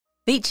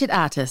Featured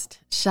artist,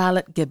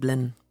 Charlotte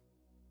Giblin.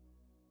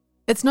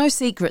 It's no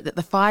secret that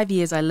the 5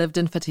 years I lived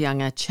in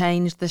Whitianga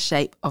changed the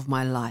shape of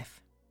my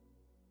life.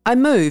 I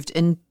moved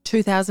in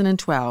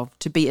 2012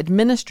 to be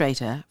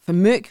administrator for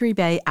Mercury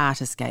Bay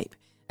Art Escape,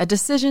 a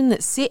decision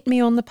that set me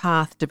on the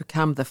path to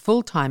become the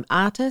full-time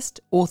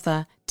artist,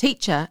 author,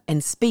 teacher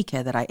and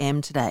speaker that I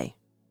am today.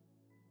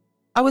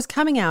 I was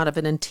coming out of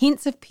an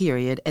intensive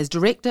period as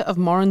director of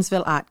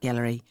Morrinsville Art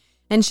Gallery,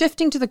 and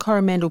shifting to the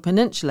Coromandel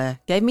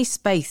Peninsula gave me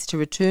space to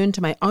return to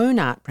my own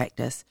art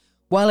practice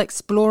while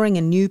exploring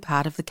a new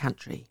part of the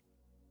country.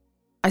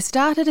 I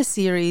started a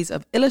series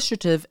of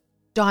illustrative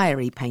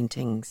diary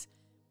paintings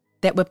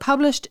that were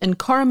published in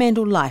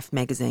Coromandel Life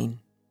magazine,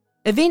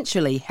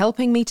 eventually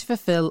helping me to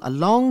fulfill a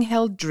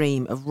long-held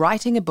dream of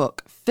writing a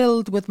book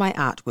filled with my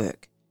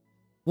artwork.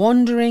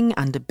 Wandering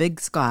Under Big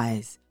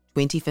Skies,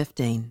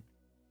 2015.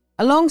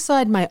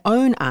 Alongside my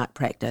own art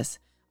practice,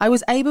 I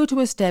was able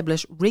to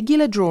establish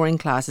regular drawing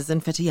classes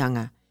in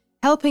Whitianga,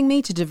 helping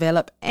me to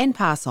develop and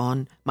pass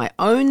on my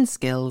own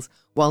skills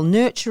while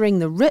nurturing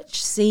the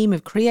rich seam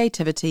of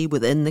creativity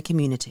within the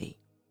community.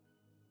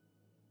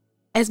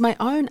 As my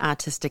own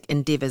artistic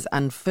endeavours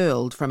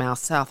unfurled from our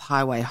South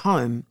Highway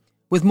home,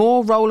 with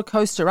more roller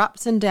coaster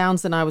ups and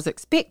downs than I was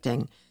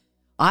expecting,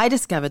 I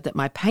discovered that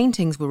my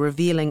paintings were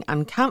revealing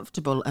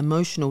uncomfortable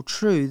emotional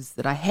truths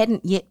that I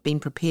hadn't yet been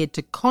prepared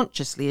to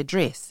consciously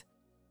address.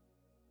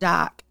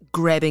 Dark,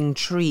 grabbing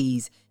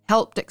trees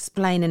helped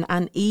explain an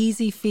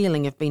uneasy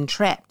feeling of being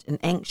trapped and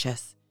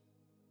anxious.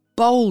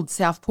 Bold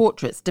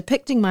self-portraits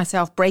depicting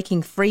myself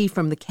breaking free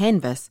from the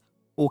canvas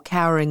or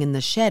cowering in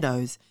the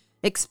shadows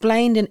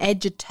explained an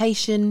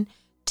agitation,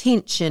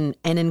 tension,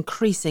 and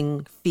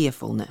increasing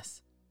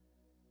fearfulness.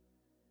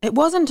 It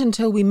wasn't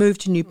until we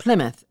moved to New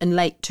Plymouth in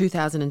late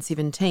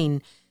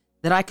 2017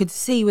 that I could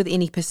see with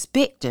any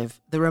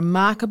perspective the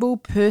remarkable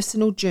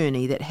personal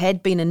journey that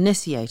had been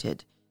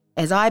initiated.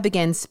 As I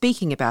began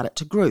speaking about it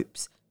to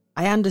groups,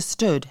 I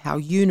understood how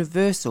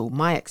universal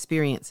my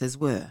experiences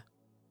were.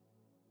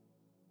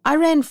 I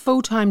ran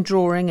full-time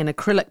drawing and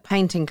acrylic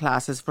painting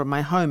classes from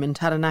my home in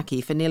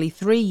Taranaki for nearly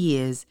 3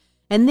 years,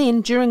 and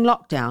then, during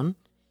lockdown,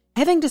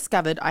 having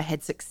discovered I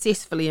had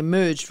successfully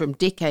emerged from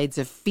decades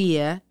of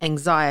fear,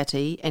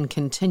 anxiety, and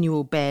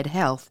continual bad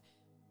health,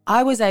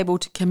 I was able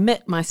to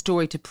commit my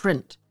story to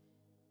print,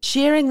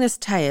 sharing this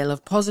tale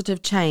of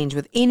positive change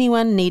with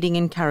anyone needing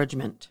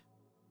encouragement.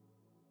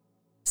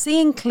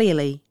 Seeing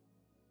Clearly,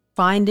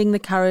 Finding the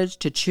Courage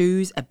to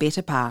Choose a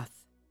Better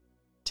Path,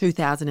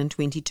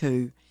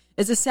 2022,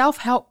 is a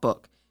self-help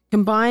book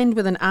combined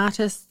with an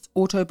artist's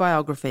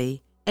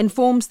autobiography and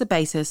forms the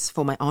basis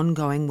for my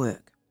ongoing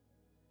work.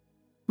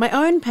 My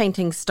own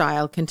painting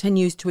style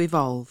continues to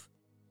evolve.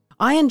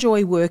 I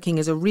enjoy working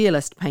as a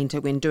realist painter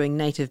when doing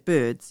native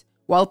birds,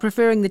 while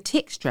preferring the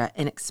texture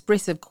and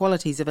expressive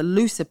qualities of a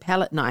looser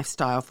palette knife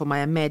style for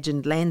my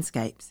imagined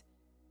landscapes.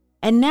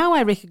 And now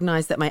I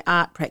recognise that my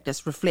art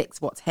practice reflects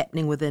what's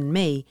happening within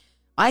me.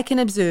 I can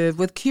observe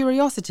with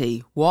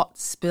curiosity what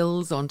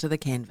spills onto the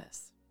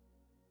canvas.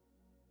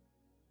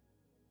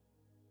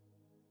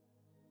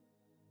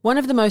 One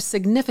of the most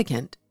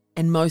significant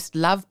and most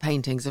loved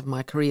paintings of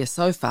my career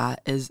so far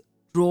is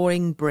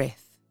Drawing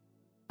Breath,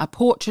 a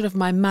portrait of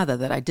my mother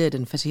that I did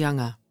in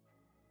Whitianga.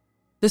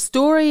 The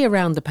story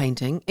around the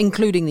painting,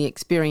 including the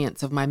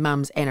experience of my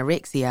mum's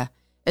anorexia,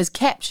 is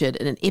captured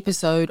in an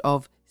episode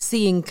of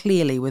Seeing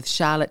Clearly with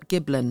Charlotte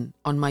Giblin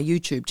on my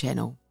YouTube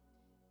channel.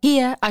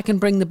 Here I can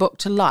bring the book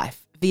to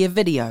life via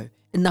video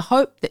in the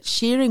hope that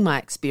sharing my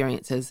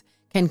experiences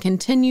can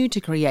continue to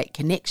create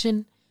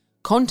connection,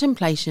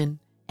 contemplation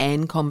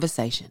and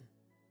conversation.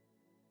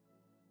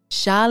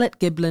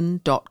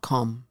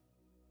 charlottegiblin.com.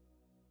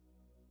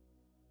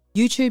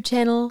 YouTube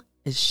channel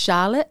is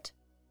Charlotte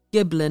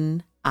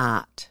Giblin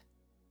Art.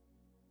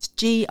 It's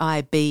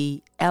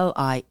Giblin.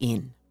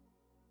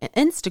 And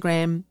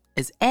Instagram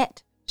is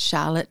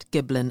 @Charlotte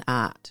Giblin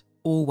Art,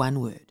 all one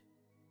word.